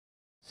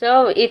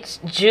So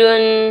it's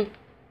June.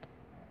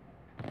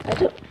 I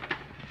don't.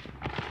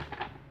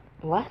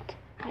 What?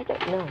 I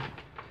don't know.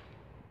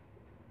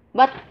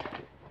 But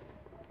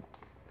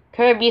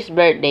Kirby's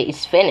birthday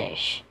is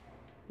finished.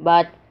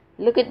 But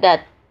look at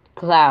that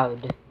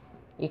cloud.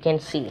 You can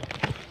see.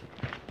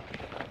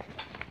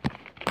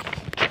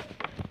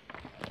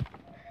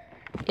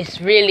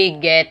 It's really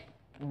get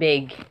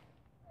big.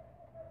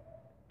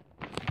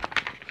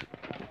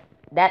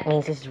 That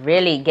means it's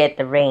really get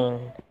the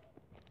rain.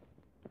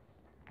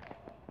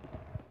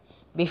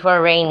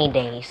 Before rainy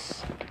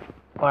days.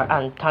 Or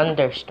a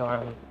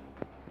thunderstorm.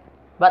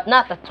 But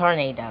not a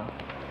tornado.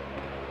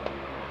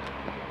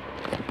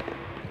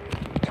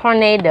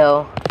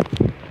 Tornado.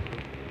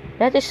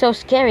 That is so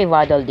scary,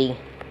 Waddle Dee.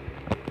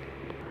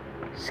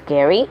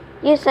 Scary?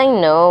 Yes, I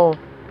know.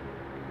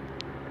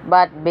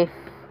 But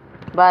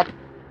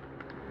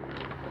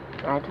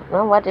I don't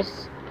know what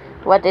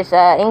is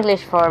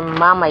English for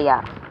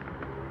mamaya.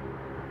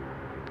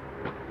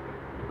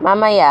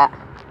 Mamaya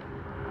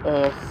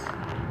is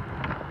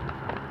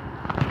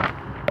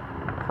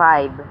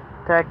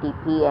 5:30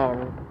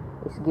 p.m.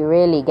 It's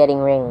really getting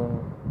rain.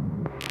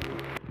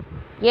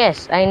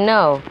 Yes, I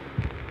know.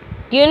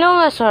 Do you know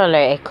a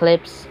solar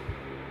eclipse?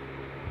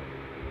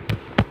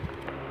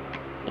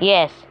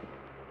 Yes.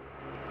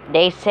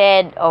 They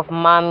said of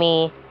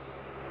Mommy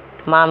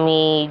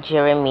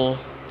Jeremy.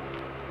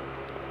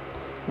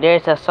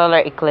 There's a solar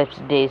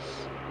eclipse this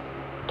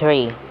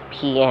 3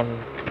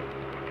 p.m.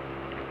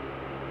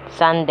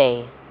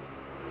 Sunday.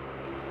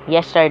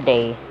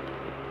 Yesterday.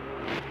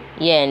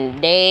 Yeah,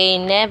 and they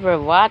never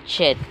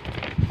watch it.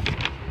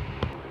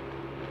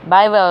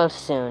 Bye well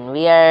soon.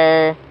 We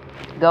are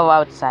go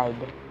outside.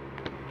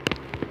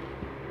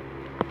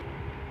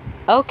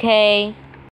 Okay.